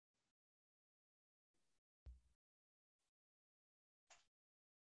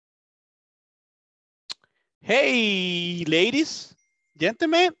Hey, ladies,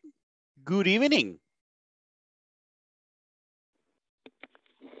 gentlemen, good evening.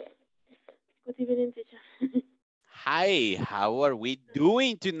 Good evening, teacher. Hi, how are we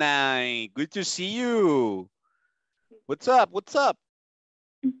doing tonight? Good to see you. What's up? What's up?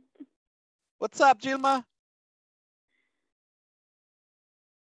 What's up, Gilma?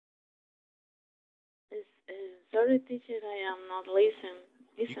 Sorry, teacher, I am not listen.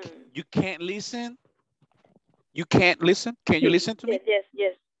 You can't listen? You can't listen? Can you listen to me?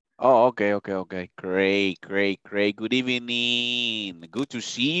 Yes. Oh, okay. Great. Good evening. Good to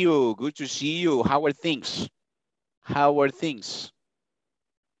see you. Good to see you. How are things? How are things?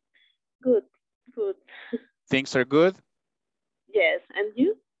 Good. Things are good? Yes, and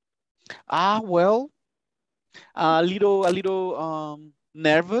you? Well, a little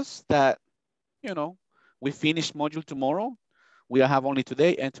nervous that, you know, we finish module tomorrow. We have only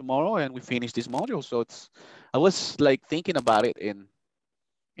today and tomorrow, and we finish this module. So I was like thinking about it, and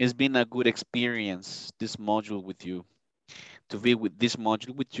it's been a good experience, this module with you. To be with this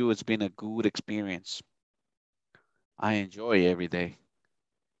module with you, it's been a good experience. I enjoy every day.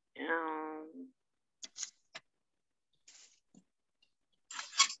 Um,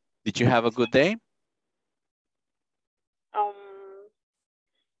 Did you have a good day? um,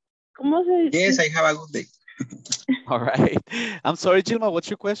 ¿Cómo se Yes, dice? I have a good day. All right. I'm sorry, Gilma, what's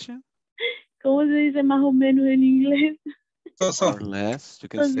your question? ¿Cómo se dice más o menos en inglés? More or less. You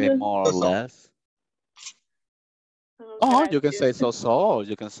can say more or So. less. Oh, Oh, you can gracias. say so.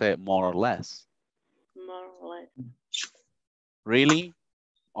 You can say more or less. More or less. Really?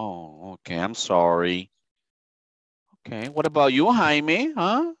 Oh, okay. I'm sorry. Okay. What about you, Jaime?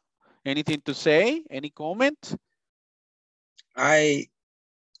 Huh? Anything to say? Any comment?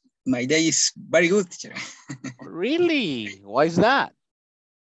 My day is very good, teacher. Really? Why is that?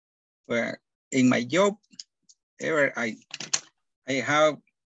 Well, in my job, ever I have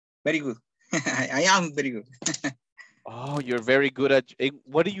very good. I am very good. Oh, you're very good at.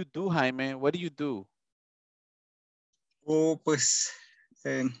 What do you do, Jaime? What do you do? Oh, pues,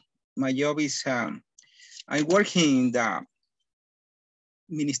 my job is I'm working in the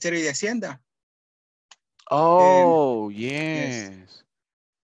Ministerio de Hacienda. Oh, Yes, yes.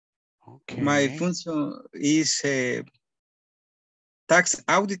 my Okay. function is tax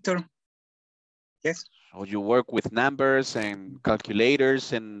auditor. Yes. So you work with numbers and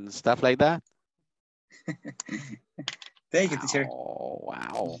calculators and stuff like that? Thank you, teacher.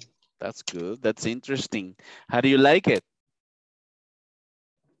 Wow. That's good. That's interesting. How do you like it?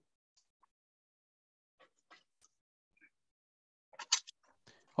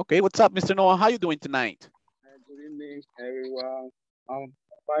 Okay, what's up, Mr. Noah? How you doing tonight? Good evening, everyone.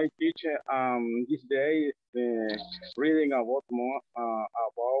 My teacher, this day is reading about money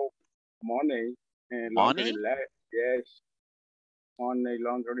and laundering. Money? Yes, money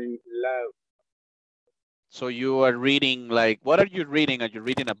laundering law. So you are reading, like, what are you reading? Are you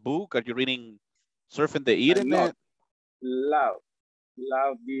reading a book? Are you reading surfing the Not internet? law.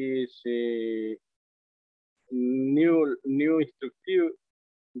 Law is new instructive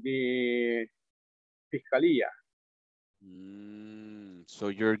de fiscalía. So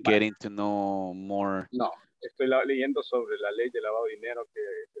you're Vale. getting to know more. No, estoy leyendo sobre la ley de lavado de dinero que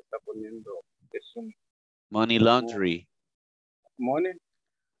se está poniendo. Es un Money laundry. money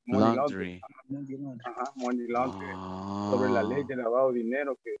laundering. Laundry. Ajá, money laundering. Sobre la ley Ah, de lavado de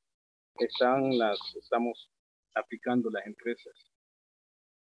dinero que estamos aplicando las empresas.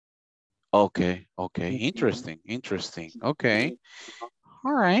 okay. Ujú, Interesting. Okay. ujú, ajá.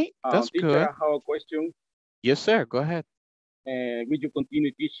 All right. That's Teacher, good. I have a question. Yes, sir. Go ahead. Will you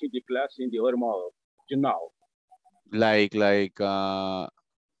continue teaching the class in the other model? You know.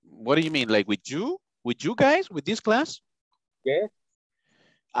 What do you mean? Like with you? With you guys? With this class? Yes?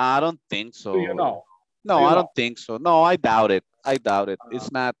 I don't think Do you so. know? Do No, you I know? don't think so. No, I doubt it. Uh,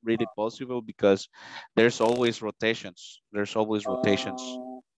 It's not really possible because there's always rotations. uh,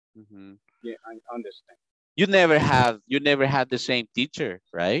 Mhm. yeah, I understand. You never had the same teacher,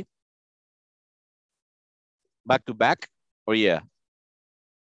 right? Back to back? Or yeah.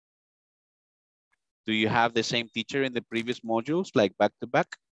 Do you have the same teacher in the previous modules, like back to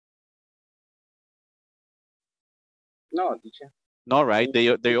back? No, teacher. No, right? They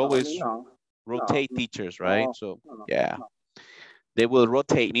No, always no, no, rotate teachers, right? no, So no, yeah, no. they will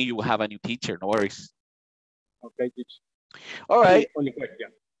rotate me. You will have a new teacher. No worries. Okay, teacher. All right. Only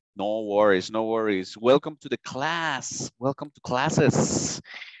question. No worries. Welcome to the class. Welcome to classes.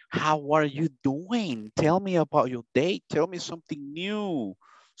 How are you doing? Tell me about your day. Tell me something new,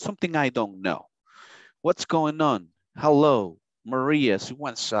 something I don't know. What's going on? Hello, Maria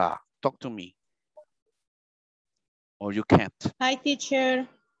Suwansa. Talk to me. or you can't? Hi, teacher.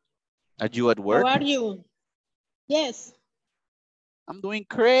 Are you at How work? are you? Yes. I'm doing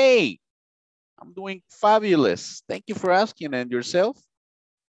great. I'm doing fabulous. Thank you for asking. And yourself?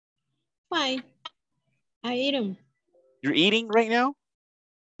 Fine. I eat them. You're eating right now?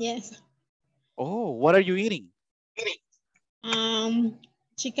 Yes. Oh, what are you eating?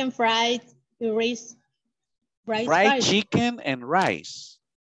 Chicken fried rice. Fried chicken and rice.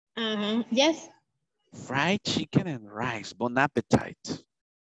 Yes. Fried chicken and rice. Bon appetite.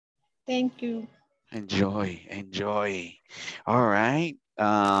 Thank you. Enjoy, enjoy. All right.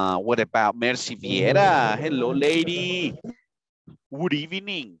 What about Mercy Viera? Hello, lady. Good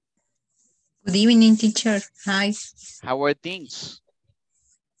evening. Good evening, teacher. Hi. How are things?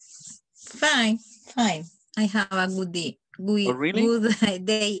 Fine, fine. I have a good day. Oh, really? Good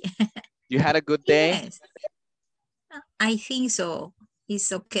day. You had a good day? Yes, I think so.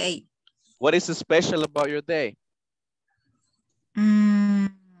 It's okay. What is special about your day?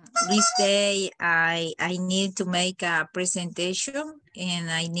 This day, I need to make a presentation and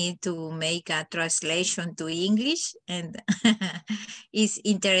I need to make a translation to English, and it's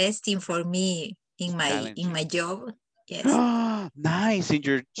interesting for me in my job. Yes. Nice, in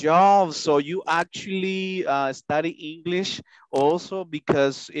your job. So you actually study English also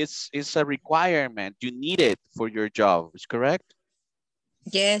because it's a requirement. You need it for your job. Is correct?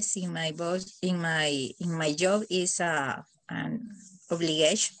 Yes, in my job is an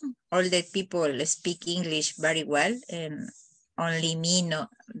obligation. All the people speak English very well, and only me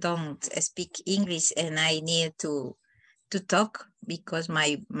don't speak English, and I need to talk because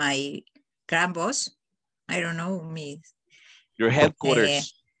my grand boss, I don't know me. Your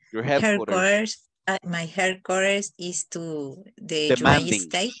headquarters. Your headquarters. My headquarters is to the United Demanding.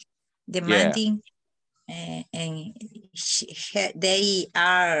 States, Yeah. demanding, and they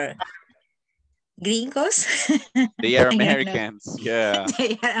are gringos. They are Americans. Yeah.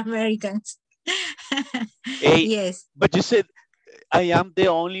 They are Americans. Hey, yes. but you said I am the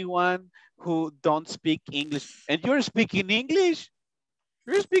only one who don't speak English. And you're speaking English?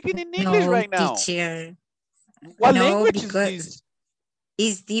 You're speaking in English No, right now. teacher. What No, language is because this?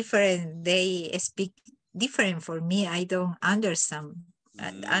 it's different. They speak different for me. I don't understand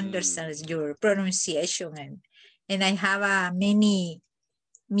your pronunciation, and I have a many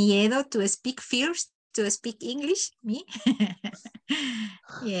miedo to speak first to speak English. Me.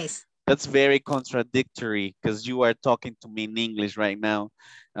 Yes. That's very contradictory because you are talking to me in English right now.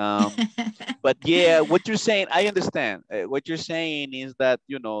 But yeah, what you're saying, I understand. What you're saying is that,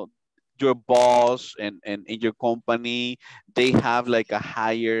 you know, your boss and in your company, they have like a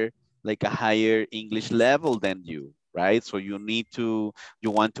higher English level than you, right? So you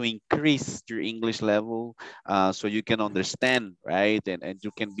want to increase your English level so you can understand, right? And you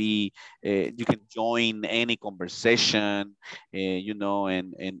can join any conversation, you know,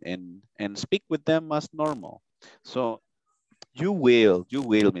 and speak with them as normal. So you will,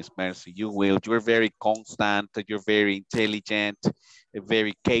 Miss Mercy, you will. You're very constant, you're very intelligent,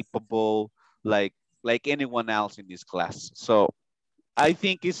 very capable, like anyone else in this class. So I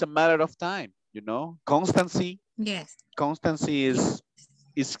think it's a matter of time, you know. Yes. Constancy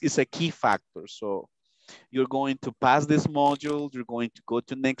Yes. is a key factor. So you're going to pass this module, you're going to go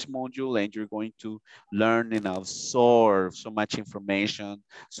to next module, and you're going to learn and absorb so much information,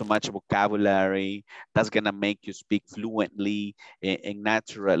 so much vocabulary that's gonna make you speak fluently and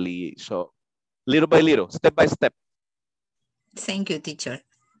naturally. So little by little, step by step. Thank you, teacher.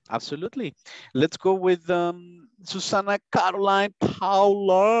 Absolutely. Let's go with Susana Caroline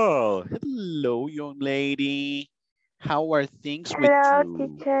Paula. Hello, young lady. How are things with Hello,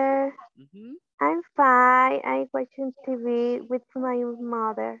 you? teacher. Mhm. I'm fine. I'm watching TV with my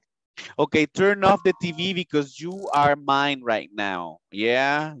mother. Okay, turn off the TV because you are mine right now.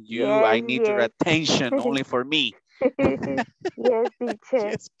 Yeah, I Yes, need your yes. attention only for me. Yes,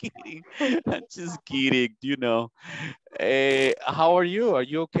 teacher. Just kidding. I'm just kidding, you know. How are you? Are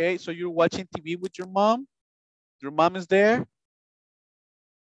you okay? So you're watching TV with your mom? Your mom is there?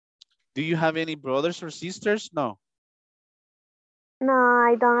 Do you have any brothers or sisters? No. No,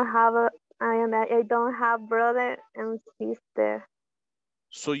 I don't have I don't have brother and sister.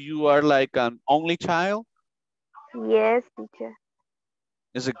 So you are like an only child? Yes, teacher.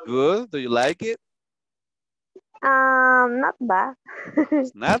 Is it good? Do you like it? Not bad.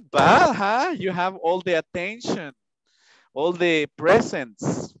 It's not bad, huh? You have all the attention, all the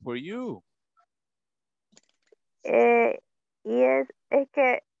presents for you. eh, yes, es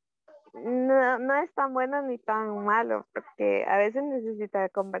que no es tan bueno ni tan malo, porque a veces necesita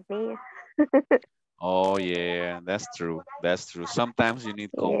compañía. Oh yeah, that's true. That's true. Sometimes you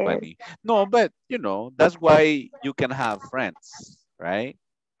need Yes. company. No, but you know, that's why you can have friends, right?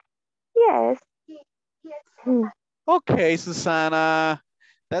 Yes. Hmm. Okay, Susana.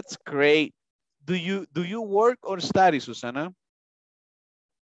 That's great. Do you work or study, Susana?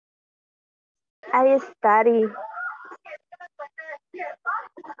 I study.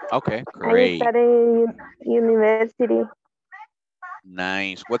 Okay, I great. study in university.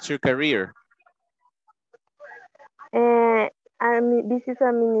 Nice. What's your career? Uh, this is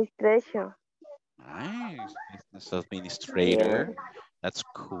administration. Nice. Business Yes. administrator. That's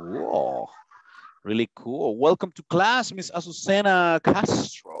cool. Really cool. Welcome to class, Miss Azucena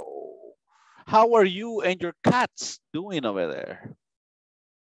Castro. How are you and your cats doing over there?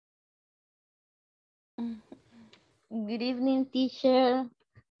 Good evening, teacher.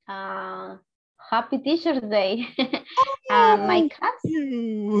 Uh, Happy Teacher's Day. My Oh, cats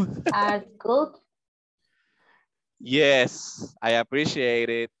you. are good. Yes, I appreciate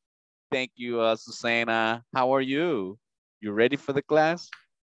it. Thank you, Susana. How are you? You ready for the class?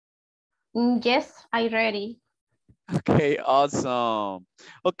 Yes, I ready. Okay, awesome.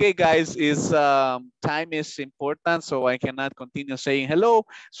 Okay, guys, is time is important, so I cannot continue saying hello.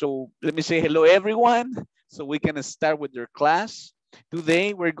 So let me say hello, everyone, so we can start with your class.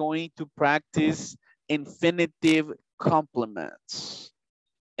 Today, we're going to practice infinitive complements.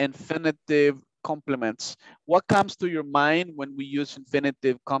 Infinitive complements. What comes to your mind when we use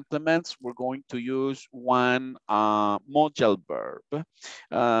infinitive complements? We're going to use one modal verb.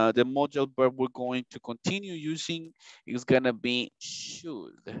 The modal verb we're going to continue using is going to be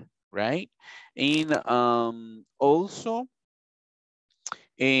should, right? And also,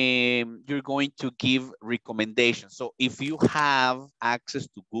 you're going to give recommendations. So if you have access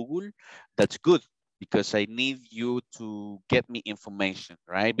to Google, that's good because I need you to get me information,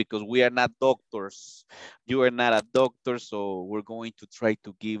 right? Because we are not doctors. You are not a doctor, so we're going to try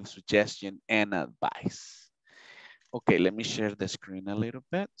to give suggestion and advice. Okay, let me share the screen a little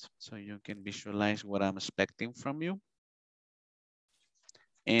bit so you can visualize what I'm expecting from you.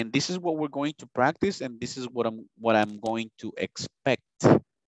 And this is what we're going to practice, and this is what I'm going to expect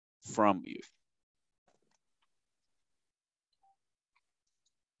from you.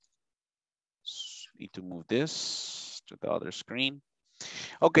 Need to move this to the other screen.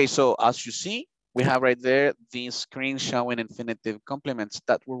 Okay, so as you see, we have right there the screen showing infinitive complements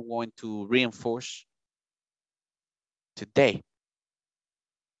that we're going to reinforce today.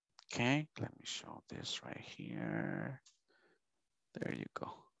 Okay, let me show this right here. There you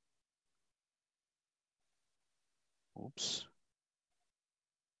go. Oops.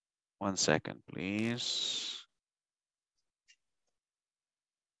 1 second, please.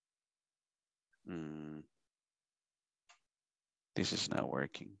 This is not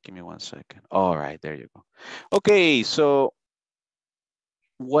working. Give me 1 second. All right, there you go. Okay, so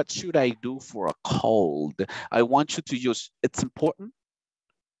what should I do for a cold? I want you to use, it's important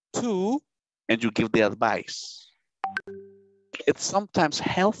to, and you give the advice. It's sometimes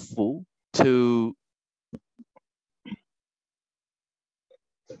helpful to,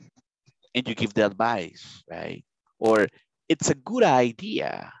 and you give the advice, right? Or it's a good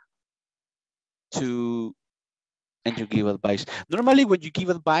idea to, and you give advice. Normally when you give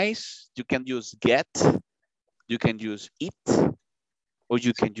advice, you can use get, you can use it, or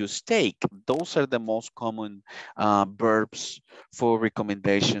you can use take. Those are the most common verbs for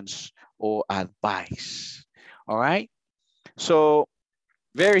recommendations or advice. All right. So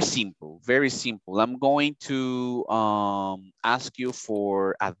very simple, very simple. I'm going to ask you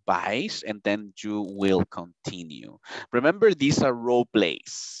for advice and then you will continue. Remember, these are role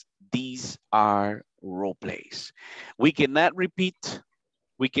plays. These are role plays. We cannot repeat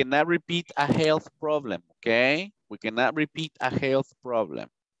a health problem, okay? We cannot repeat a health problem,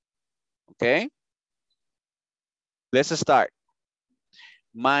 okay? Let's start.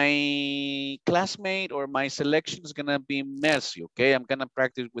 My classmate or my selection is gonna be Mercy, okay? I'm gonna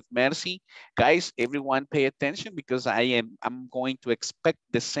practice with Mercy. Guys, everyone pay attention because I'm going to expect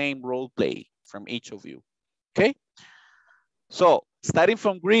the same role play from each of you, okay? So, starting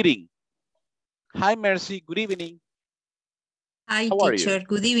from greeting. Hi, Mercy, good evening. Hi, How are you? teacher.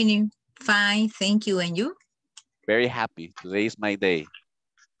 Good evening. Fine, thank you. And you? Very happy. Today is my day.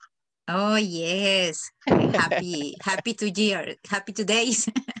 Oh, yes. Happy days. Happy teachers.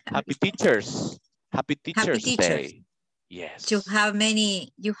 Happy Happy Teachers teachers. Day. Yes. You have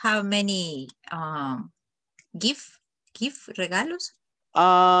many gift regalos?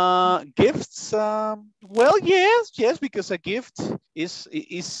 Gifts. Well, yes, because a gift is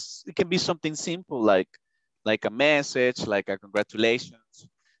it can be something simple like a message, like a congratulations,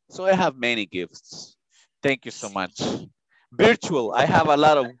 So I have many gifts. Thank you so much. Virtual, I have a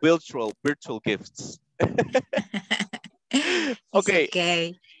lot of virtual gifts. It's Okay,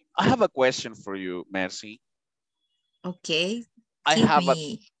 okay. I have a question for you, Mercy. Okay. I Give have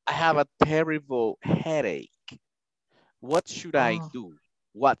me. a terrible headache. What should I Oh, do?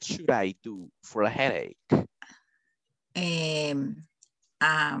 What should I do for a headache?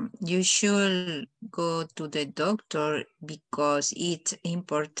 you should go to the doctor because it's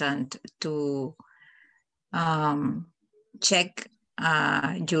important to check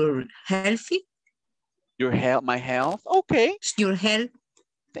your healthy, Your health, my health? Okay, your health.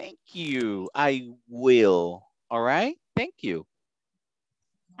 thank you. I will. All right, thank you.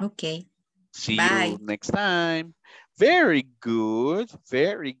 Okay. See Bye. you next time. Very good,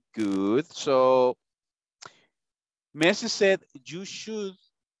 very good. So Messi said you should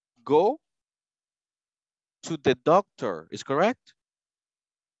go to the doctor, is correct?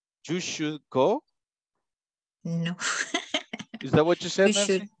 You should go? No. Is that what you said,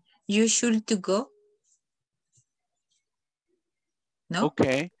 Mercy? You should to go. No.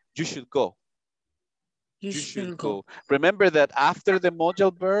 Okay, you should go. You should go. Remember that after the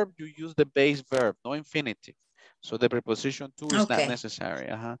modal verb, you use the base verb, no infinitive. So the preposition to is not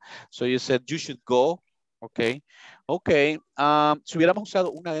necessary. So you said you should go. Okay. Okay. Si hubiéramos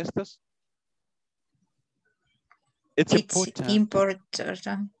usado una de estas. It's important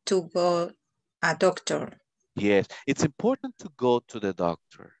to go a doctor. Yes. It's important to go to the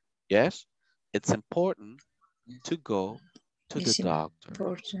doctor. Yes. It's important to go to the doctor.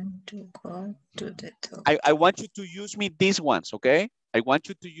 Important to go to the doctor. I want you to use me these ones, okay? I want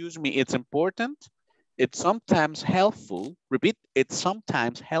you to use me. It's important. It's sometimes helpful. Repeat. It's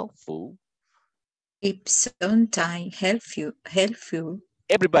sometimes helpful. It's sometimes helpful.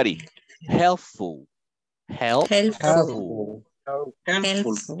 Everybody. Helpful. Helpful.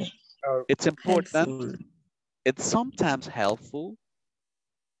 It's important. Helpful. It's sometimes helpful.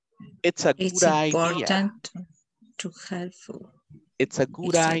 It's a good idea. It's important to helpful. It's a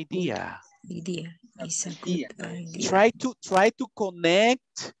good idea. It's a good idea. Try to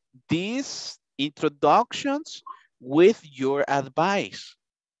connect these introductions with your advice.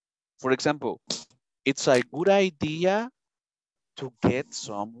 For example, it's a good idea to get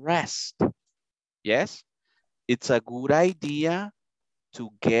some rest. Yes, it's a good idea to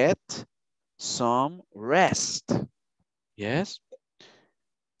get some rest. Yes,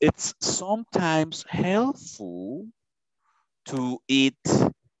 it's sometimes helpful to eat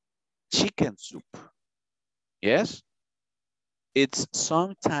chicken soup. Yes, it's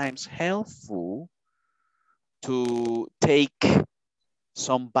sometimes helpful to take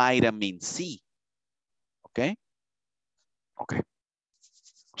some vitamin C. Okay. Okay.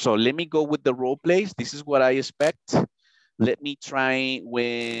 So let me go with the role plays. This is what I expect. Let me try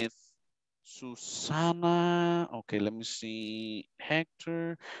with Susana. Okay, let me see.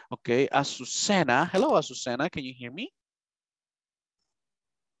 Hector. Okay, Azucena. Hello, Azucena. Can you hear me?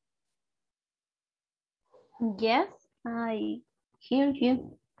 Yes, I hear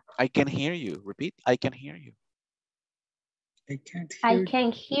you. I can hear you. Repeat. I can hear you. I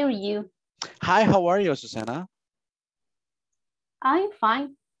can hear you. Hi, how are you, Azucena? I'm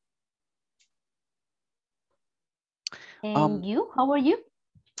fine. And you, how are you?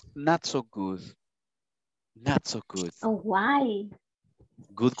 Not so good. Not so good. Oh, why?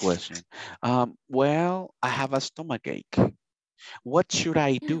 Good question. Well, I have a stomach ache. What should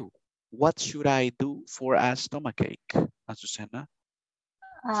I do? What should I do for a stomach ache, Azucena?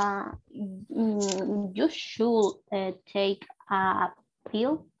 You should take a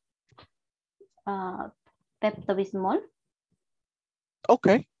pill, Pepto-Bismol.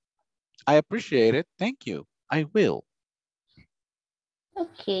 Okay, I appreciate it. Thank you. I will.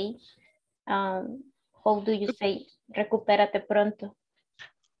 Okay. How do you say recupérate pronto?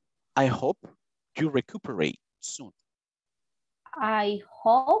 I hope you recuperate soon. I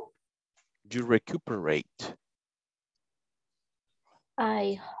hope. You recuperate.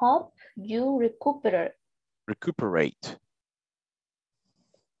 I hope you recuperate. Recuperate.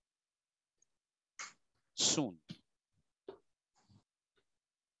 Soon.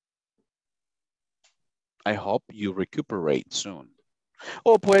 I hope you recuperate soon.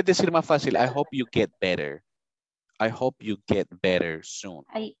 O puedes decir más fácil, I hope you get better. I hope you get better soon.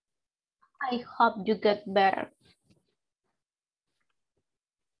 I hope you get better.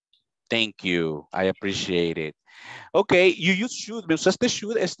 Thank you. I appreciate it. Okay, you use should. Me usaste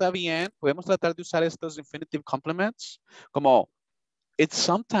should, está bien. Podemos tratar de usar estos infinitive complements. Como, it's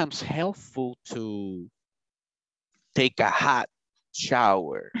sometimes helpful to take a hot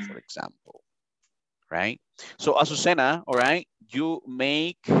shower, for example. Right? So, Azucena, all right, you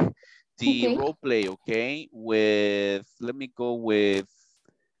make the Okay. role play, okay, with, let me go with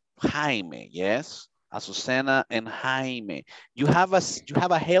Jaime, yes? Azucena and Jaime. You have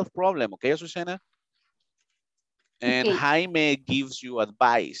a health problem, okay, Azucena? And Okay. Jaime gives you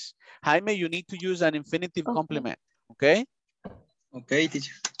advice. Jaime, you need to use an infinitive Okay. complement, okay? Okay,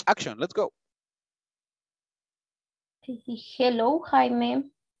 teacher. Action, let's go. Hello,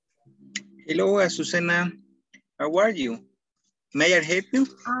 Jaime. Hello, Azucena. How are you? May I help you?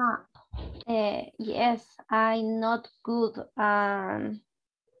 Yes, I'm not good.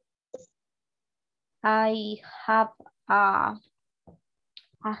 I have a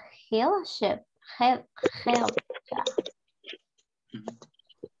health check. Health.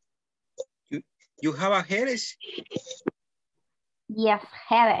 You have a headache? Yes,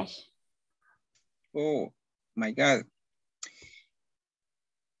 headache. Oh, my God.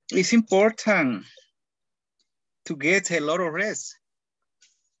 It's important to get a lot of rest.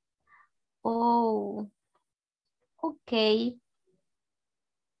 Oh, okay.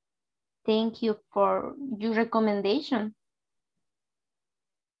 Thank you for your recommendation.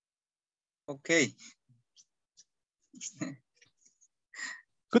 Okay.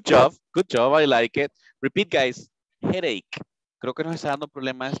 Good job, I like it. Repeat, guys, headache. Creo que nos está dando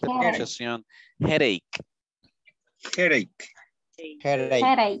problemas de pronunciación. Headache. Headache.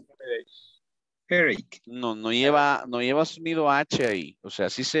 Headache. Headache. No lleva sonido H ahí. O sea,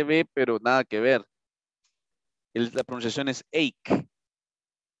 sí se ve, pero nada que ver. La pronunciación es ache.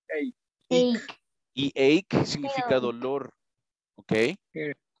 Ache. Y ache significa dolor. ¿Ok?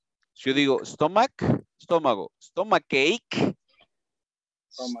 Si yo digo estómago, stomachache.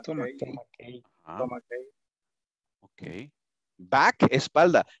 Stomachache. Ok. Back,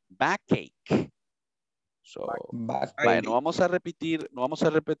 espalda, backache. So, vaya, no vamos a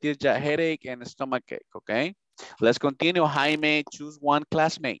repetir ya headache and stomachache, okay? Let's continue. Jaime, choose one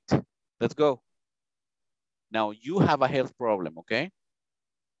classmate. Let's go. Now you have a health problem, okay?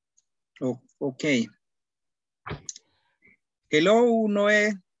 Oh, okay. Hello,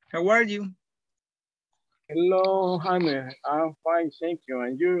 Noé. How are you? Hello, Jaime. I'm fine, thank you.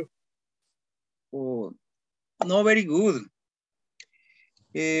 And you? Oh, no, very good.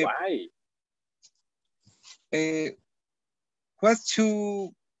 Why? What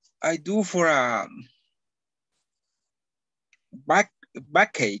should I do for a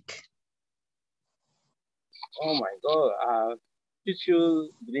backache? Oh my God. You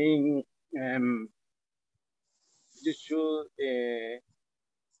should drink, you should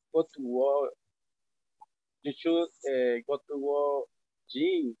go to work. You should go to work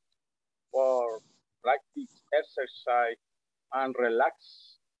gym or practice exercise and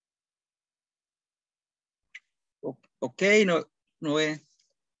relax. Okay, Noé.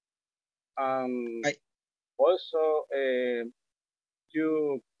 Also,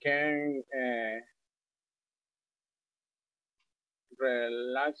 you can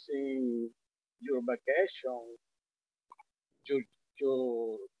relaxing your vacation,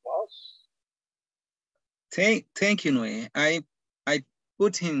 your boss. Thank you, Noé. I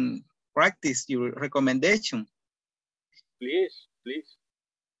put in practice your recommendation. Please.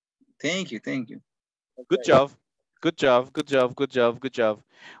 Thank you. Okay. Good job.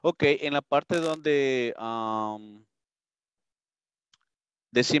 Ok, en la parte donde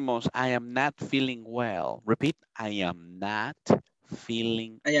decimos, I am not feeling well. Repeat, I am not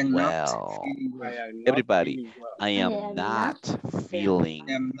feeling well. Everybody, I am not feeling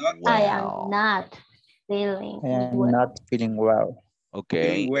well. I am not feeling well. Ok.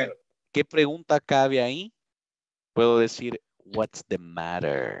 ¿Qué pregunta cabe ahí? Puedo decir, what's the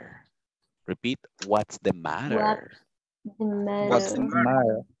matter? Repeat, what's the matter? What's the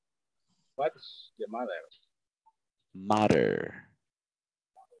matter? What's the matter? Matter.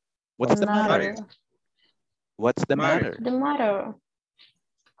 What's the matter? What's the matter? The matter.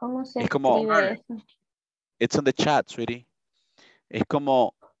 ¿Cómo se Es como, escribe eso? it's on the chat, sweetie. Es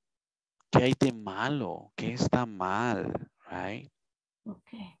como, ¿qué hay de malo? ¿Qué está mal? Right?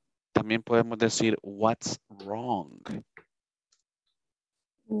 Okay. También podemos decir, what's wrong?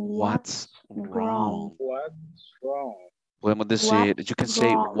 What's wrong? What's wrong? Podemos decir, you can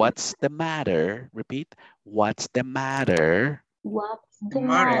say, what's the matter? Repeat, what's the matter? What's the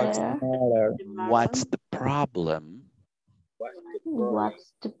matter? What's the problem?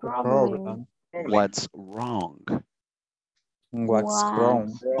 What's the problem? What's wrong? What's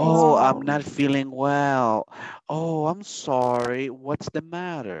wrong? Oh, I'm not feeling well. Oh, I'm sorry. What's the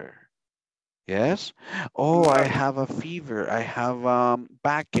matter? Yes. Oh, I have a fever. I have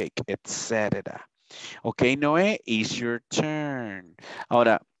backache, etc. Okay, Noé, it's your turn.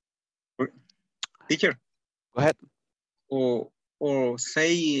 Ahora, teacher. Go ahead. Or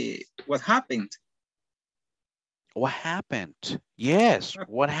say What happened? What happened? Yes,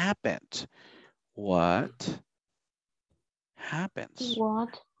 what happened? What happens?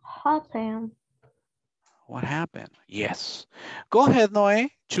 What happened? What happened? Yes. Go ahead, Noé.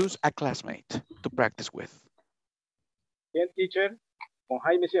 Choose a classmate to practice with. ¿Quién, teacher? Con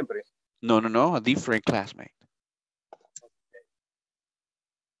Jaime siempre. No, a different classmate.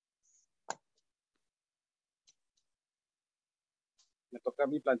 Me toca a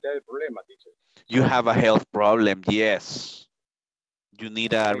mí plantear el problema, teacher. You have a health problem, yes. You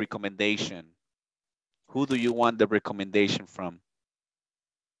need a Okay. recommendation. Who do you want the recommendation from?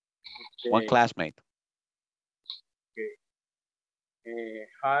 One classmate. Okay.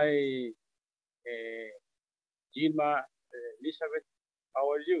 Hi, Gilma, Elizabeth,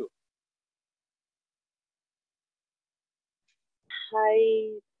 how are you?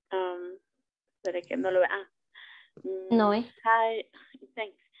 Hi, espera que no lo vea. Noé. Hi,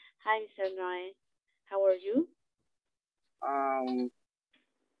 thanks. Hi, Mr. Noé. How are you?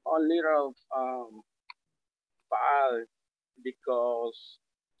 A little bad because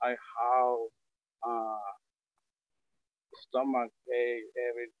I have stomach ache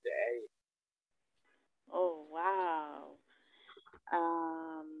every day. Oh, wow.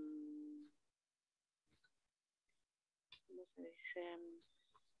 ¿Cómo se dice?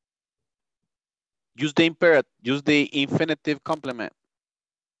 Use the imperative, use the infinitive complement.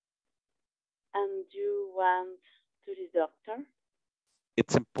 And you went to the doctor?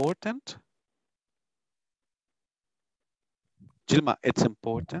 It's important. Gilma, it's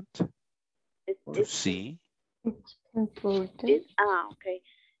important to see. It's important. Okay.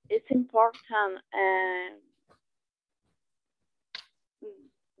 It's important.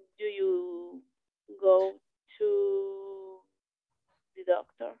 Do you go to the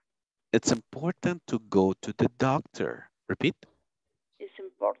doctor? It's important to go to the doctor. Repeat. It's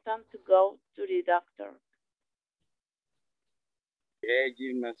important to go to the doctor. Yeah,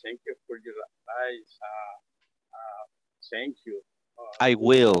 Gilma, thank you for your advice. Thank you. I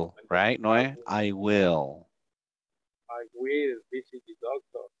will, right, Noé? I will. I will visit the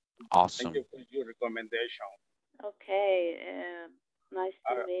doctor. Awesome. Thank you for your recommendation. Okay. Nice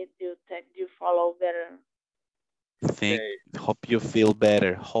to meet you. Take you follow better. Hope you feel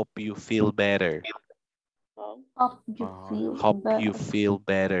better. Hope you feel better. Hope you feel Hope better. you feel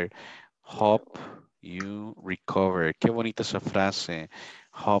better. Hope you recover. Qué bonita esa frase.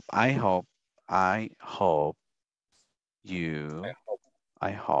 I hope you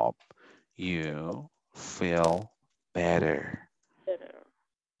feel better.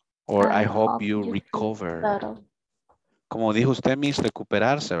 Or I hope you recover. Better. Como dijo usted, Miss,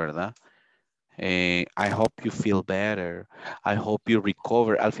 recuperarse, ¿verdad? I hope you feel better. I hope you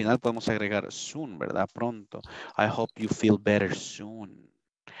recover. Al final podemos agregar soon, ¿verdad? Pronto. I hope you feel better soon.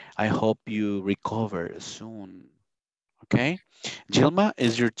 I hope you recover soon. Okay? Gilma,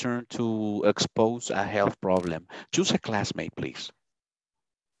 it's your turn to expose a health problem. Choose a classmate, please.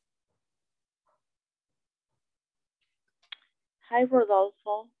 Hi,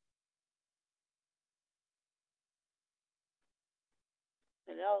 Rodolfo.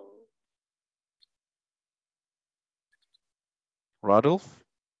 Hello. Rodolph?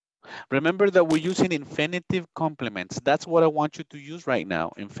 Remember that we're using infinitive complements. That's what I want you to use right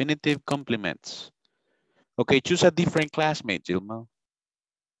now. Infinitive complements. Okay, choose a different classmate, Gilma.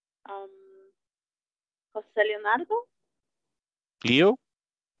 José Leonardo? Leo?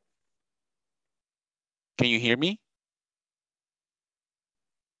 Can you hear me?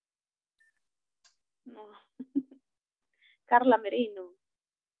 No. Carla Merino.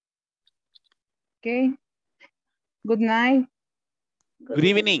 Okay. Good night. Good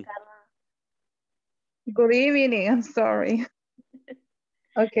evening. Carla. Good evening. I'm sorry.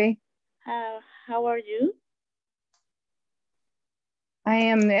 Okay. How are you? I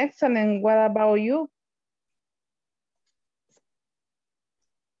am excellent. What about you?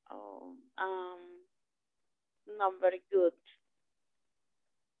 Oh, not very good.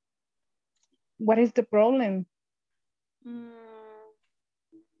 What is the problem?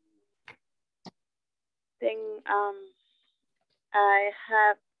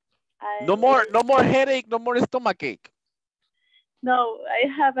 No more headache, no more stomachache. No, I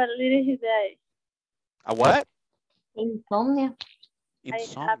have a little headache. A what? Insomnia.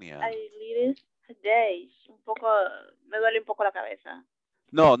 Insomnia. I have a little headache. Me duele un poco la cabeza.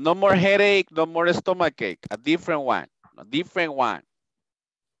 No more headache, no more stomachache. A different one. A different one.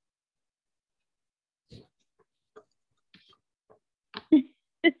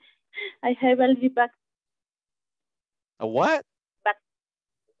 I have a little back. A what? Back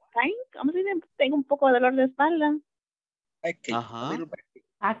pain. ¿Cómo se dice? Tengo un poco de dolor de espalda. Okay. A little bit.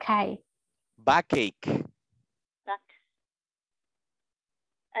 Okay. Backache. Back.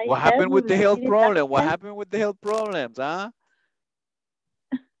 I What have happened with the health repeated problem? What that. happened with the health problems, huh?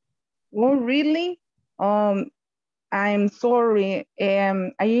 Oh, really? I'm sorry.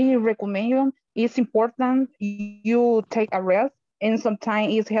 I recommend you, it's important you take a rest, and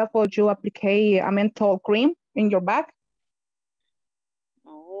sometimes it's helpful to apply a mental cream in your back.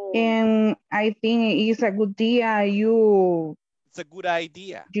 Oh. And I think it's a good idea It's a good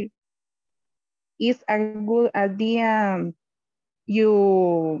idea. it's a good idea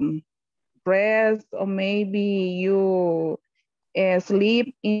you rest, or maybe you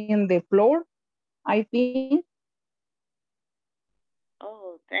sleep in the floor, I think.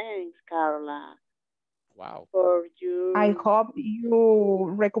 Oh, thanks, Carla, Wow. for your I hope you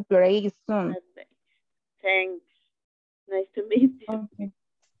recuperate soon. advice. Thanks. Nice to meet you. Okay.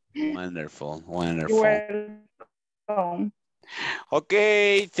 Wonderful, You're wonderful. welcome.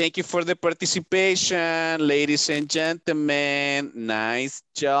 Okay, thank you for the participation, ladies and gentlemen. Nice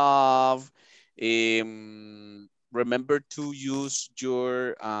job. Remember to use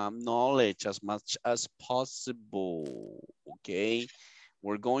your knowledge as much as possible, okay?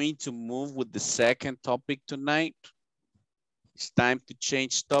 We're going to move with the second topic tonight. It's time to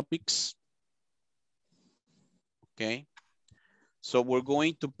change topics, okay? So we're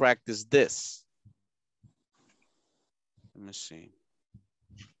going to practice this. Let me see.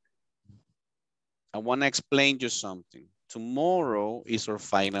 I want to explain you something. Tomorrow is our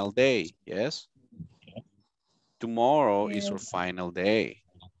final day, yes? Tomorrow is our Yes. final day.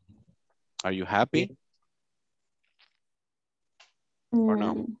 Are you happy or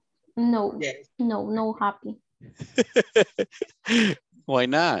no? No, Yes. no happy. Why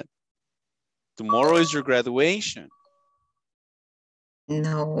not? Tomorrow is your graduation.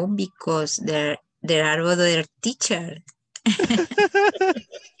 No, because there are other teachers.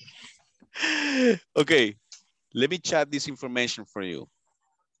 Okay, let me chat this information for you.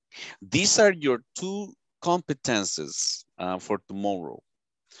 These are your two competences for tomorrow.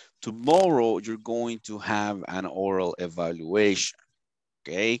 Tomorrow, you're going to have an oral evaluation,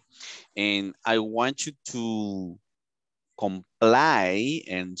 okay? And I want you to comply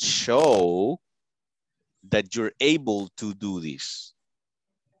and show that you're able to do this.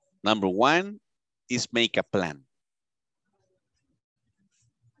 Number one is make a plan.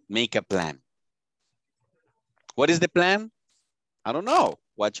 Make a plan. What is the plan? I don't know.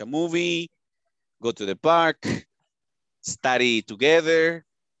 Watch a movie, go to the park, study together.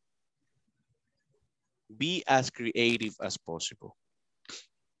 Be as creative as possible.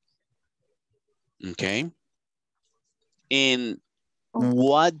 Okay. And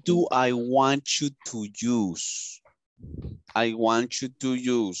what do I want you to use? I want you to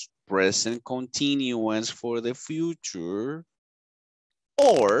use present continuous for the future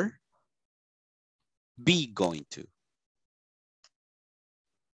or be going to.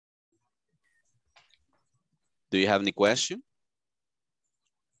 Do you have any question?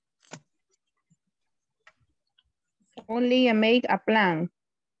 Only make a plan,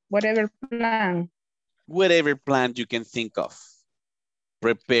 whatever plan. Whatever plan you can think of.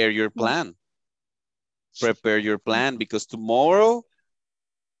 Prepare your plan. Prepare your plan because tomorrow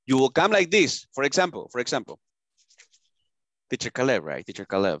you will come like this. For example, Teacher Caleb, right? Teacher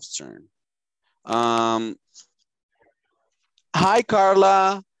Caleb's turn. Hi,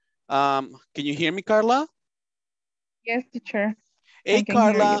 Carla. Can you hear me, Carla? Yes, teacher. Hey, I can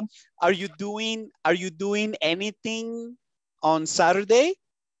hear Carla, you. are you doing anything on Saturday?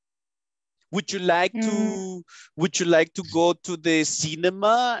 Would you like to go to the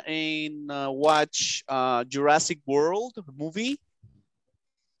cinema and watch Jurassic World movie?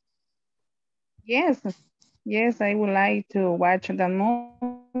 Yes, yes, I would like to watch the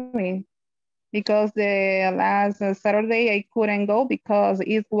movie because the last Saturday I couldn't go because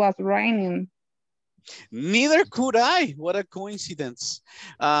it was raining. Neither could I. What a coincidence.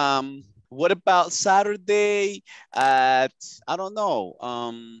 What about Saturday at, I don't know,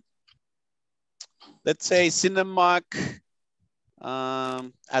 let's say Cinemark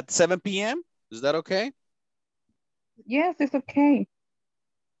at 7 p.m.? Is that okay? Yes, it's okay.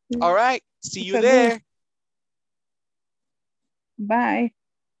 All right. See It's you a good. there. Bye.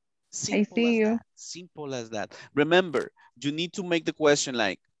 I Simple see as you. that. Simple as that. Remember, you need to make the question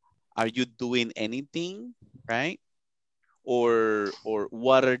like, are you doing anything, right? Or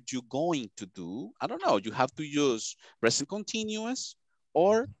what are you going to do? I don't know. You have to use present continuous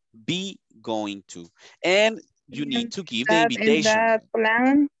or be going to. And you need In to give the that in invitation. that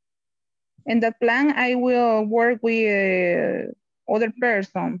plan, in that plan, I will work with other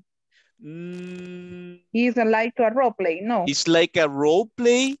person. It's like a role play, no. It's like a role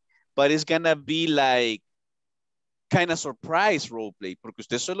play, but it's gonna be like kind of surprise role play, porque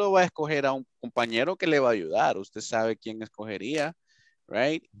usted solo va a escoger a un compañero que le va a ayudar. Usted sabe quién escogería,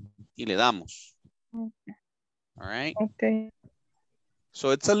 right? Y le damos. All right. Okay.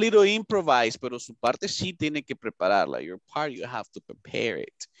 So it's a little improvised, pero su parte sí tiene que prepararla. Your part, you have to prepare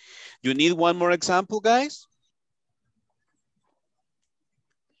it. You need one more example, guys?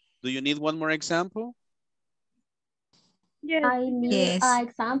 Do you need one more example? Yes. I need Yes. an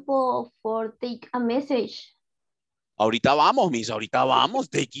example for take a message. Ahorita vamos, Miss, ahorita vamos.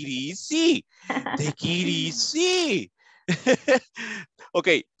 Take it easy. Take it easy.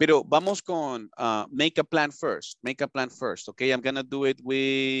 Okay, pero vamos con make a plan first. Make a plan first. Okay, I'm gonna do it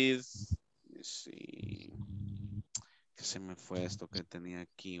with, let's see. Que se me fue esto que tenía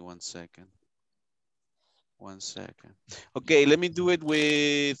aquí. 1 second. 1 second. Okay, let me do it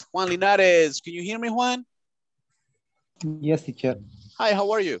with Juan Linares. Can you hear me, Juan? Yes, teacher. Hi, how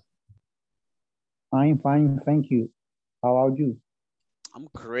are you? I'm fine, thank you. How about you? I'm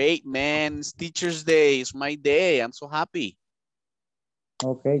great, man. It's Teacher's Day. It's my day. I'm so happy.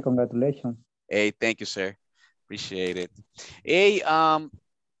 Okay, congratulations. Hey, thank you, sir. Appreciate it. Hey, one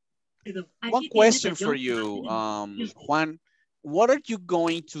question for you, Juan. What are you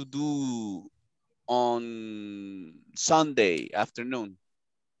going to do on Sunday afternoon?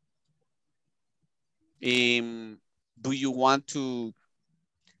 Do you want to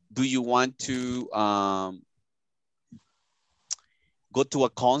go to a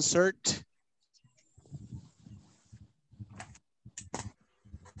concert?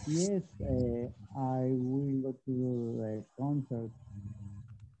 Yes, I will go to the concert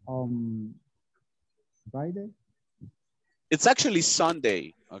on Friday. It's actually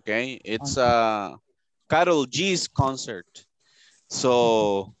Sunday, okay? It's Karol G's concert.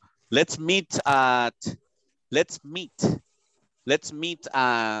 So let's meet at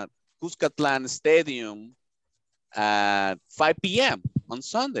Cuscatlan Stadium at 5 p.m. on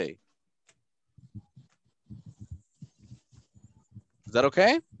Sunday. Is that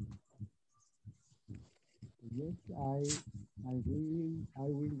okay? Yes, I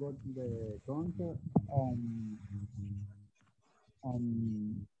will go to the concert on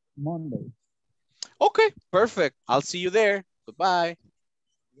Monday. Okay, perfect. I'll see you there. Goodbye.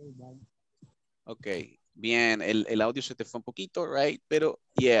 Bye. Okay. Bien, el audio se te fue un poquito, right? Pero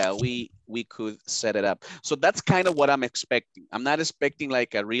yeah, we could set it up. So that's kind of what I'm expecting. I'm not expecting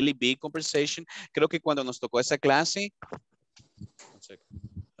like a really big conversation. Creo que cuando nos tocó esa clase,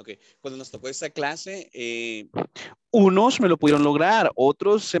 okay, cuando nos tocó esa clase, unos me lo pudieron lograr,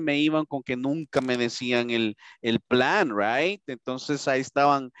 otros se me iban con que nunca me decían el plan, right? Entonces ahí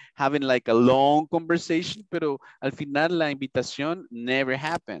estaban having like a long conversation, pero al final la invitación never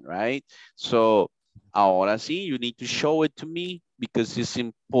happened, right? So ahora sí, you need to show it to me because it's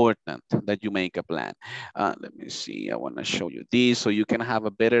important that you make a plan. Let me see, I want to show you this so you can have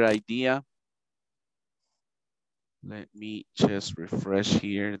a better idea. Let me just refresh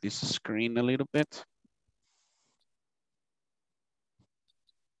here this screen a little bit.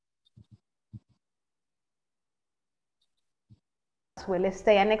 Will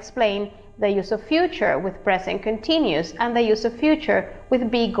stay and explain the use of future with present continuous and the use of future with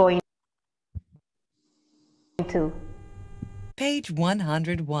be going to. Page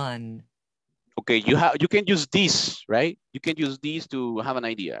 101. Okay, you can use this, right? You can use these to have an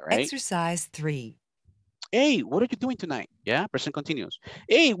idea, right? Exercise 3. Hey, what are you doing tonight? Yeah, present continuous.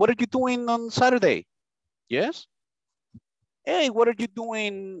 Hey, what are you doing on Saturday? Yes. Hey, what are you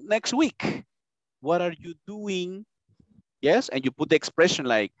doing next week? What are you doing? Yes, and you put the expression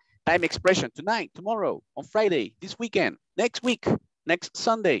like time expression tonight, tomorrow, on Friday, this weekend, next week, next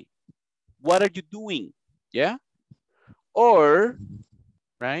Sunday. What are you doing? Yeah. Or,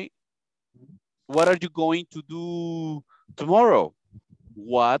 right? What are you going to do tomorrow?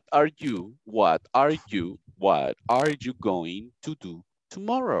 What are you going to do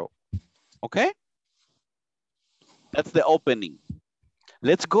tomorrow? Okay? That's the opening.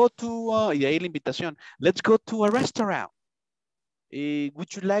 Let's go to, y ahí la invitación. Let's go to a restaurant.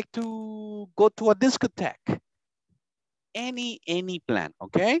 Would you like to go to a discotheque? Any plan,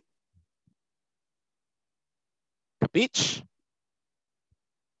 okay? Capiche?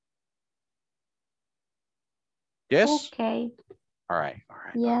 Yes? Okay. All right.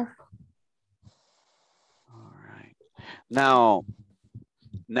 Yes. All right. Now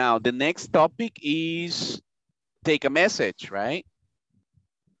the next topic is take a message, right?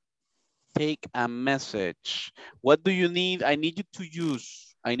 Take a message. What do you need? I need you to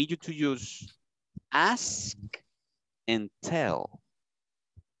use ask and tell.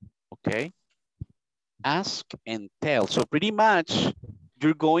 Okay. Ask and tell. So pretty much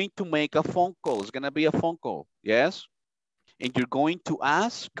you're going to make a phone call. It's gonna be a phone call, yes? And you're going to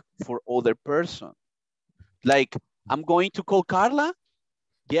ask for other person. Like, I'm going to call Carla.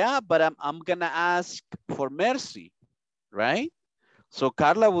 Yeah, but I'm gonna ask for Mercy, right? So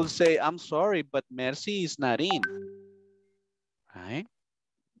Carla will say, I'm sorry, but Mercy is not in, right?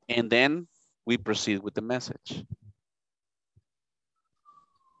 And then we proceed with the message,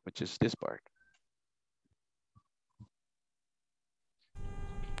 which is this part.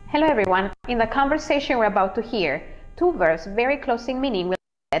 Hello everyone. In the conversation we're about to hear, two verbs very close in meaning will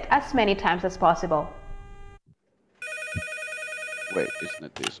be said as many times as possible. Wait, isn't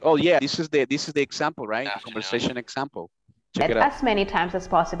it this? Oh yeah, this is the example, right? The conversation example. Check it out. As many times as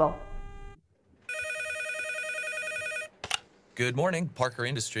possible. Good morning, Parker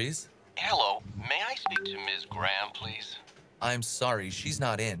Industries. Hello, may I speak to Ms. Graham, please? I'm sorry, she's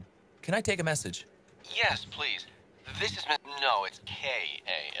not in. Can I take a message? Yes, please. This is no, it's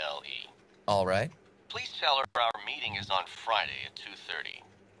K-A-L-E. All right. Please tell her our meeting is on Friday at 2:30.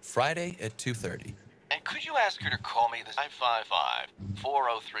 Friday at 2:30. And could you ask her to call me the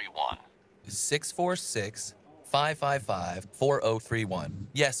 555-4031? 646-555-4031.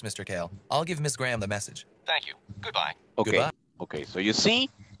 Yes, Mr. Kale. I'll give Miss Graham the message. Thank you. Goodbye. Okay. Goodbye. Okay, so you see,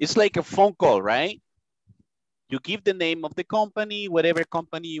 it's like a phone call, right? You give the name of the company, whatever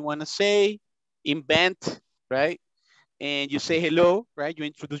company you want to say, invent, right? And you say hello, right? You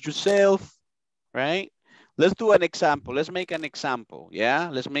introduce yourself, right? Let's do an example. Let's make an example, yeah?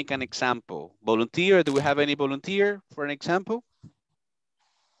 Let's make an example. Volunteer, do we have any volunteer for an example?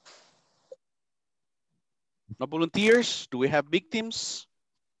 No volunteers? Do we have victims?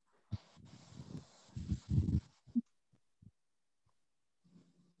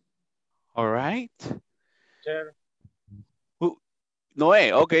 All right. Chair. Who?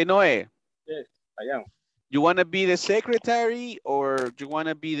 Noé, okay, Noé. Yes, I am. You want to be the secretary or you want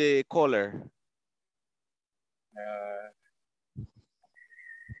to be the caller?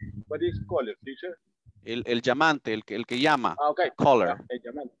 What is caller, teacher? El llamante, el que llama. Ah, okay. Caller. El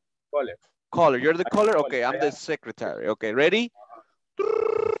llamante. Caller. Caller, you're the caller? Okay, I'm the secretary. Okay, ready?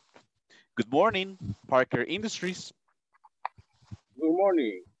 Good morning, Parker Industries. Good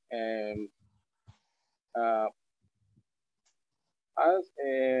morning.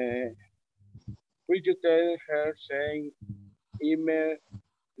 Could you tell her saying email?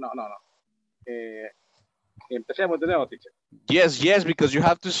 No. Empecemos de nuevo, teacher. Yes, because you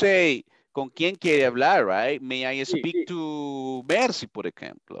have to say con quién quiere hablar, right? May I speak to Mercy, por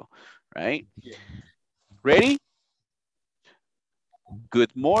ejemplo, right? Yeah. Ready?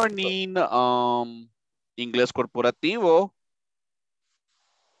 Good morning, Inglés Corporativo.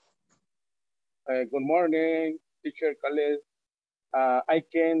 Good morning, teacher Khaled. I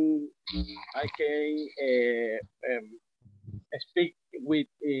can speak with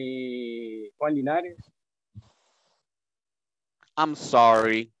Juan Linares. I'm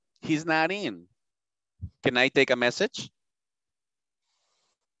sorry, he's not in. Can I take a message?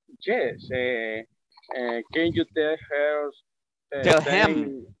 Yes. Can you tell her? Tell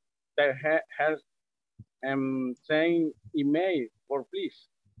him. Tell her. Send email for please.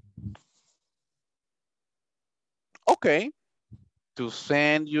 Okay. To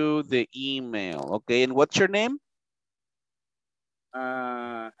send you the email. Okay, and what's your name?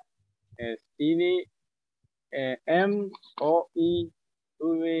 Ini M-O-I-V-B-I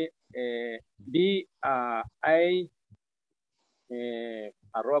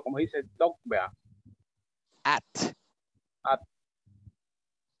arroba, como dice, doc, vea. At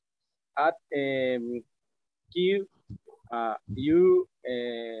Q U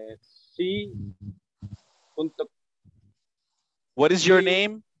C. What is your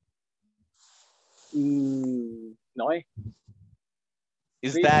name? Noe.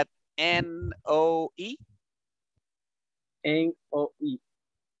 Is that N-O-E? N-O-E.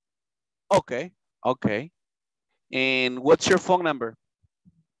 Okay. And what's your phone number?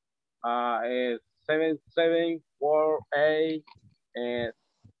 7748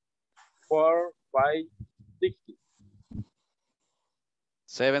 4560.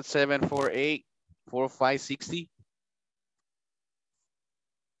 7748-4560.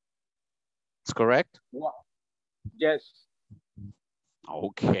 It's correct? Yes.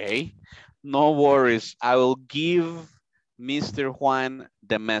 Okay. No worries. I will give Mr. Juan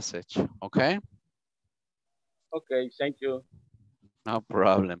the message. Okay? Okay, thank you. No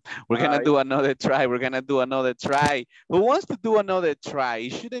problem. We're going to do another try. Who wants to do another try?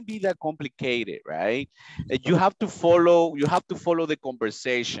 It shouldn't be that complicated, right? You have to follow the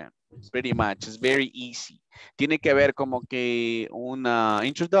conversation pretty much. It's very easy. Tiene que haber como que una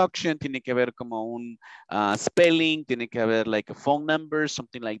introduction, tiene que haber como un spelling, tiene que haber like a phone number,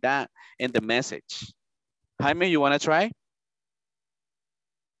 something like that, and the message. Jaime, you want to try?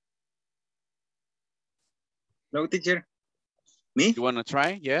 No, teacher. Me? You want to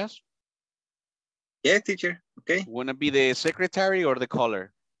try? Yes? Yes, teacher. Okay. You want to be the secretary or the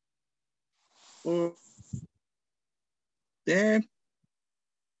caller? The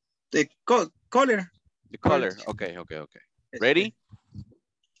caller. The caller. Okay. Ready?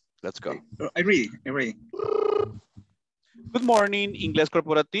 Let's go. I'm ready. Good morning, Inglés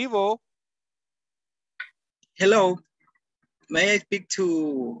Corporativo. Hello. May I speak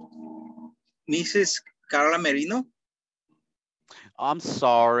to Mrs. Carla Merino? I'm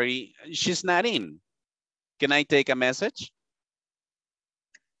sorry, she's not in. Can I take a message?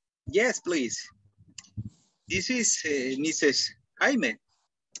 Yes, please. This is Mrs. Jaime.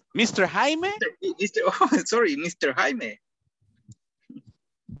 Mr. Jaime? Mr. Jaime.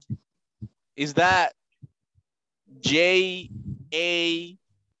 Is that Jame?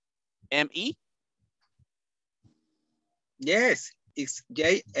 Yes, it's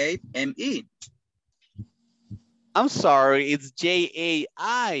Jame. I'm sorry, it's Jaime,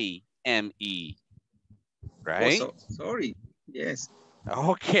 right? Oh, sorry. Yes.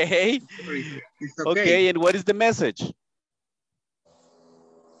 Okay. Sorry. It's Okay, and what is the message?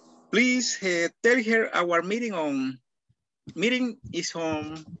 Please tell her our meeting is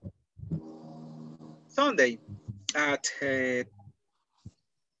on Sunday at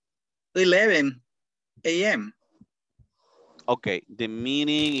 11 a.m. Okay, the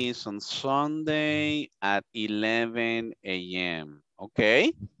meeting is on Sunday at 11 a.m.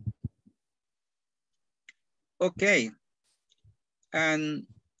 Okay. Okay. And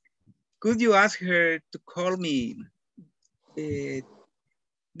could you ask her to call me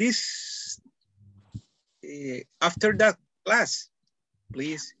after that class,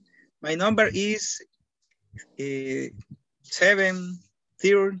 please? My number is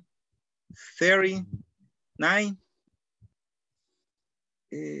 739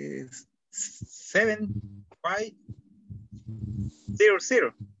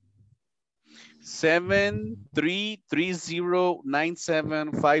 7500.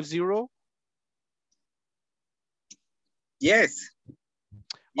 73309750. Yes.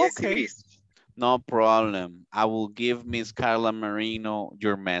 Yes, Okay. it is. No problem. I will give Miss Carla Marino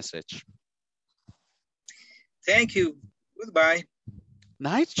your message. Thank you. Goodbye.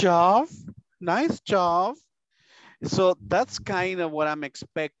 Nice job. Nice job. So that's kind of what I'm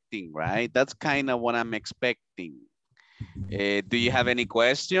expecting, right? That's kind of what I'm expecting. Do you have any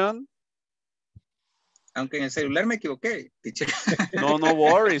question? Aunque en el celular me equivoqué, teacher. No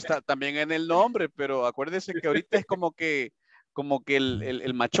worries, está también en el nombre, pero acuérdese que ahorita es como que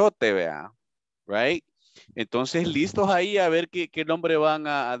el machote, vea, right? Entonces, listos ahí a ver qué nombre van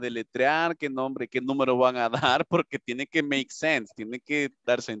a deletrear, qué número van a dar, porque tiene que make sense, tiene que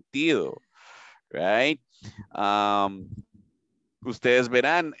dar sentido, right? Ustedes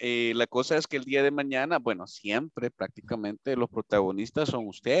verán, la cosa es que el día de mañana, bueno, siempre prácticamente los protagonistas son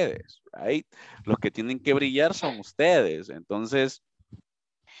ustedes, right? Los que tienen que brillar son ustedes. Entonces,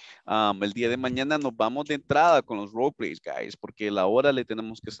 el día de mañana nos vamos de entrada con los roleplays, guys, porque la hora le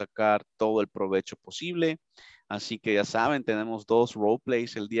tenemos que sacar todo el provecho posible. Así que ya saben, tenemos 2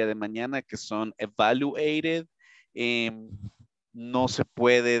 roleplays el día de mañana que son evaluated. No se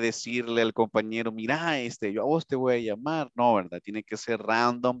puede decirle al compañero, mira, yo a vos te voy a llamar. No, ¿verdad? Tiene que ser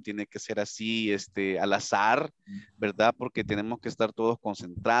random, tiene que ser así, al azar, ¿verdad? Porque tenemos que estar todos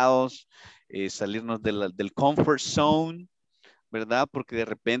concentrados, salirnos del comfort zone, ¿verdad? Porque de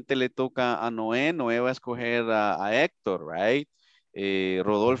repente le toca a Noé va a escoger a Héctor, right?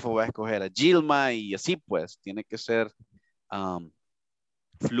 Rodolfo va a escoger a Gilma y así pues, tiene que ser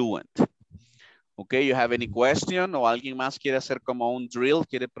fluent. Okay, you have any question o alguien más quiere hacer como un drill,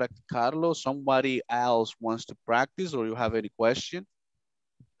 quiere practicarlo? Somebody else wants to practice or you have any question?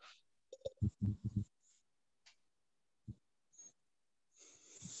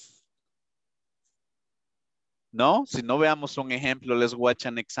 No, si no veamos un ejemplo, let's watch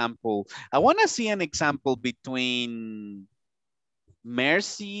an example. I want to see an example between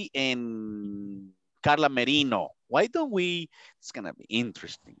Mercy and Carla Merino. Why don't we, it's going to be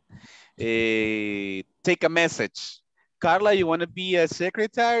interesting. Take a message. Carla, you want to be a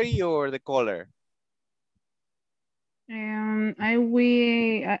secretary or the caller? I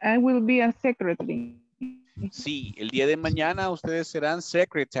will be a secretary. Sí, el día de mañana ustedes serán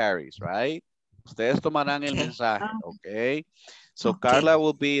secretaries, right? Ustedes tomarán el mensaje, okay? So Carla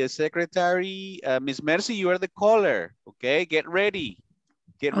will be a secretary. Miss Mercy, you are the caller, okay? Get ready.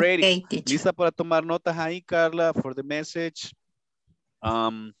 Get ready. Okay, teacher. Lista para tomar notas ahí, Carla, for the message.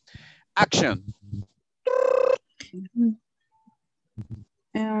 Action.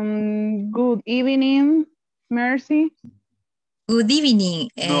 Good evening, Mercy. Good evening.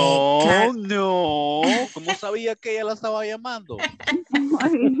 No. ¿Cómo sabía que ella la estaba llamando?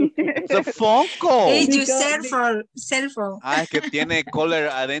 It's a phone call. It's your cell phone. Ah, es que tiene caller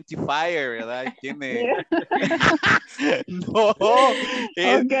identifier, ¿verdad? Tiene... No.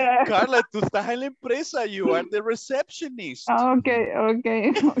 Carla, tú estás en la empresa. You are the receptionist.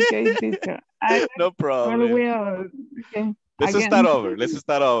 Okay, teacher. No problem. Okay. Let's start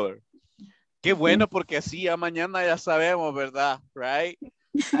over. Qué bueno, porque así ya mañana ya sabemos, ¿verdad? Right?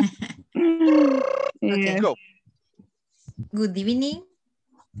 Okay. Go. Good evening.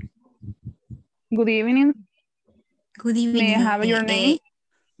 Good evening. Good evening. May I have your name?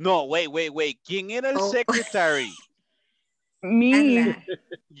 No, wait. ¿Quién era el secretary? Me. Carla.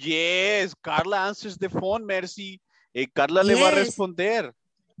 Yes, Carla answers the phone, Mercy. Carla le va a responder.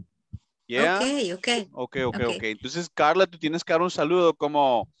 Yeah? Okay. Entonces, Carla, tú tienes que dar un saludo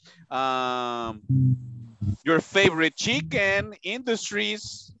como your favorite chicken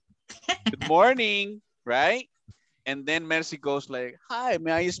industries. Good morning, right? And then Mercy goes like, hi,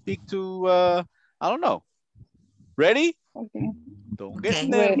 may I speak to, I don't know. Ready? Okay. Don't get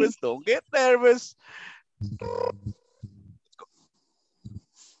nervous. Don't get nervous.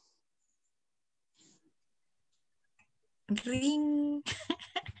 Ring.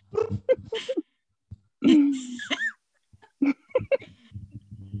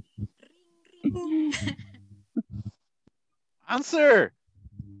 Answer.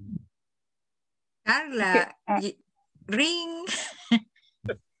 Carla, ring.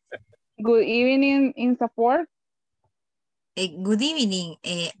 Good evening, INSAFORP. Good evening.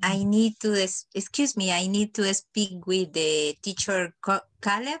 I need to, excuse me, I need to speak with the teacher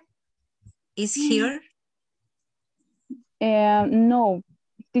Caleb. Is here? No,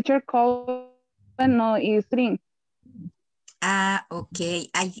 teacher Caleb no is ring. Okay.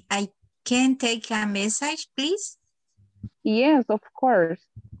 I can take a message, please? Yes, of course.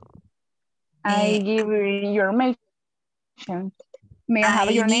 I give you your message. May I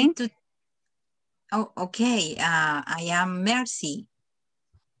have your name? Oh, okay. I am Mercy.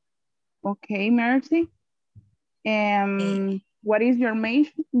 Okay, Mercy. What is your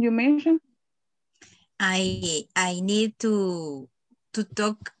mention? You mentioned? I need to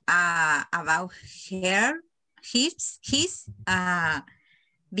talk about his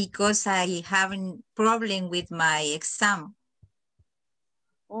because I have a problem with my exam.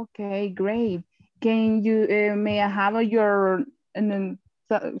 Okay, great. Can you may I have your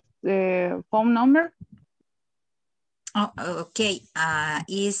phone number? Oh, okay.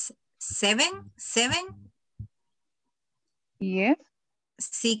 Is 7 Yes.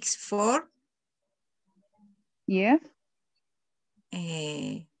 64 Yes.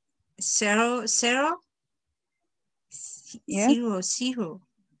 0 0 Yes. 0 0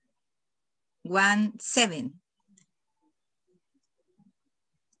 1 7.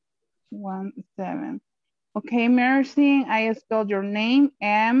 1 7. Okay, Mercy, I spelled your name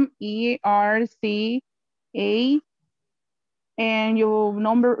M-E-R-C-A, and your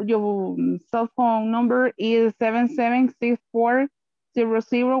cell phone number is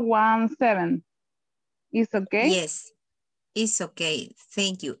 77640017. Is okay? Yes, it's okay.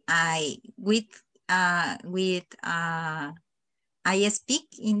 Thank you. I speak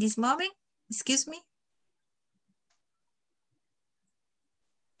in this moment. Excuse me.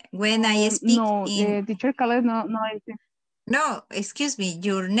 When I speak no, teacher Caleb, no. No, excuse me,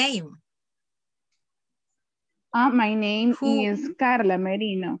 your name. My name is Carla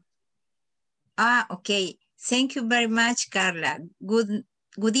Merino. Okay. Thank you very much, Carla. Good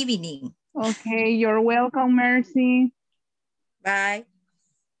evening. Okay, you're welcome, Mercy. Bye.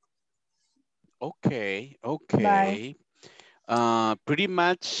 Okay. Bye. Pretty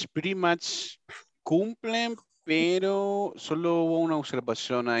much cumplen, pero solo hubo una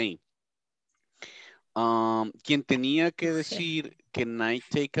observación ahí. Quien tenía que decir can I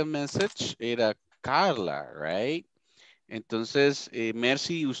take a message era Carla, right? Entonces,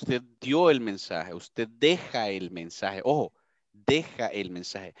 Mercy, usted dio el mensaje, usted deja el mensaje. Ojo, deja el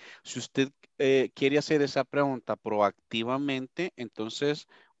mensaje. Si usted quiere hacer esa pregunta proactivamente, entonces,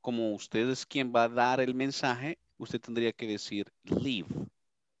 como usted es quien va a dar el mensaje, usted tendría que decir leave.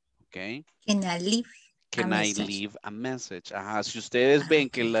 ¿Ok? Can I leave? Can I leave a message? Ajá, si ustedes ven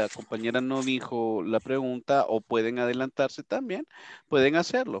que la compañera no dijo la pregunta o pueden adelantarse también, pueden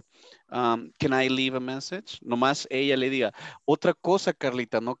hacerlo. Can I leave a message? Nomás ella le diga. Otra cosa,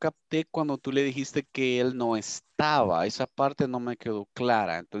 Carlita, no capté cuando tú le dijiste que él no está. estaba, esa parte no me quedó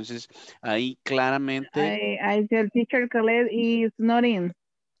clara. Entonces, ahí claramente I tell teacher Khaled is not in.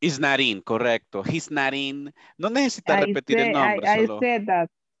 is not in, correcto. He's not in. No necesita repetir el nombre, I solo. said that.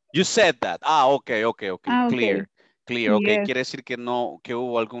 You said that. Ah, okay. Ah, Clear. okay. Clear, ok. Yes. Quiere decir que no, que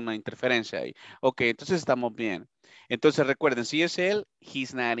hubo alguna interferencia ahí. Ok, entonces estamos bien. Entonces recuerden, si es él,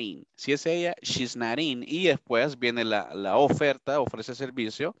 he's not in. Si es ella, she's not in. Y después viene la oferta, ofrece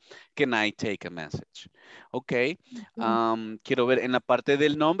servicio, can I take a message? Ok. Quiero ver en la parte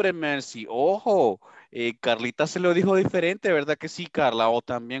del nombre, Mercy. Ojo, Carlita se lo dijo diferente, ¿verdad que sí, Carla? O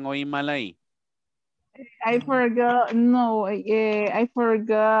también oí mal ahí. I forgot, no, I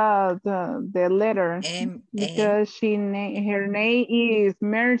forgot the letter because her name is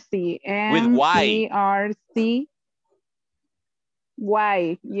Mercy. With Y. M-E-R-C.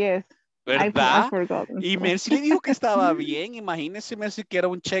 Y, yes. I ¿Verdad? forgot. Y Mercy le dijo que estaba bien. Imagínese, Mercy, que era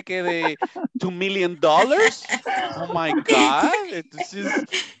un cheque de $2 million. Oh my God.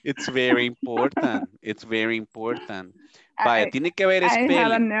 It's very important. It's very important. Vaya, tiene que haber I had a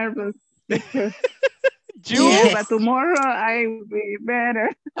spelling. nervous picture. You? Yeah, but tomorrow I will be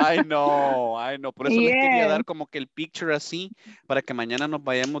better. I know. Por eso les quería Yes. dar como que el picture así, para que mañana nos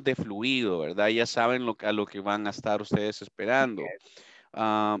vayamos de fluido, ¿verdad? Ya saben a lo que van a estar ustedes esperando.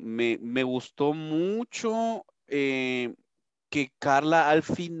 Me gustó mucho que Carla al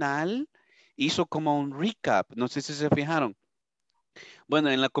final hizo como un recap. No sé si se fijaron.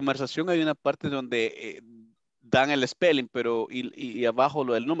 Bueno, en la conversación hay una parte donde dan el spelling, pero y abajo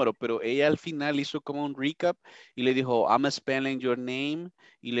lo del número, pero ella al final hizo como un recap y le dijo, I'm spelling your name,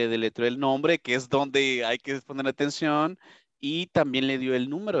 y le deletró el nombre, que es donde hay que poner atención, y también le dio el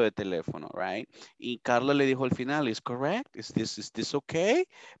número de teléfono, right? Y Carla le dijo al final, ¿is correct? ¿Is this okay?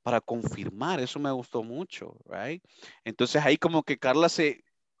 Para confirmar, eso me gustó mucho, right? Entonces ahí como que Carla se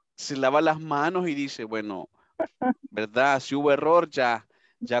lava las manos y dice, bueno, ¿verdad? Si hubo error, ya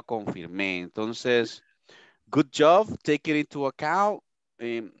confirmé. Entonces, good job, take it into account.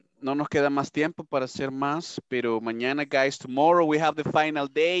 No nos queda más tiempo para hacer más, pero mañana, guys, tomorrow we have the final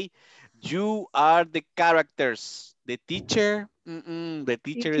day. You are the characters. The teacher, the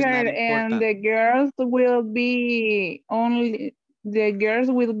teacher is not important. And the girls will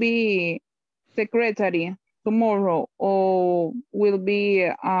be secretary tomorrow, or will be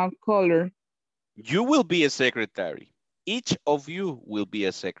a color. You will be a secretary. Each of you will be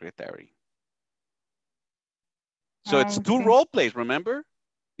a secretary. So it's okay. 2 role plays, remember?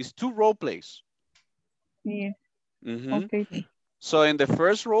 It's 2 role plays. Yeah. Okay. So in the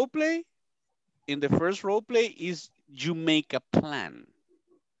first role play is you make a plan.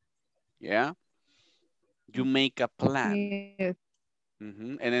 Yeah? You make a plan. Yes.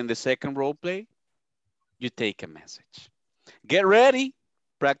 And in the second role play, you take a message. Get ready.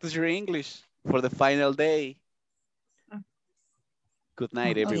 Practice your English for the final day. Good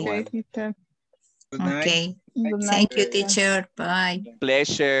night, everyone. Okay. Good night. Okay. Good night. Thank you, teacher. Bye.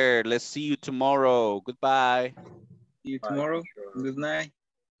 Pleasure. Let's see you tomorrow. Goodbye. See you tomorrow. Good night.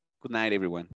 Good night, everyone.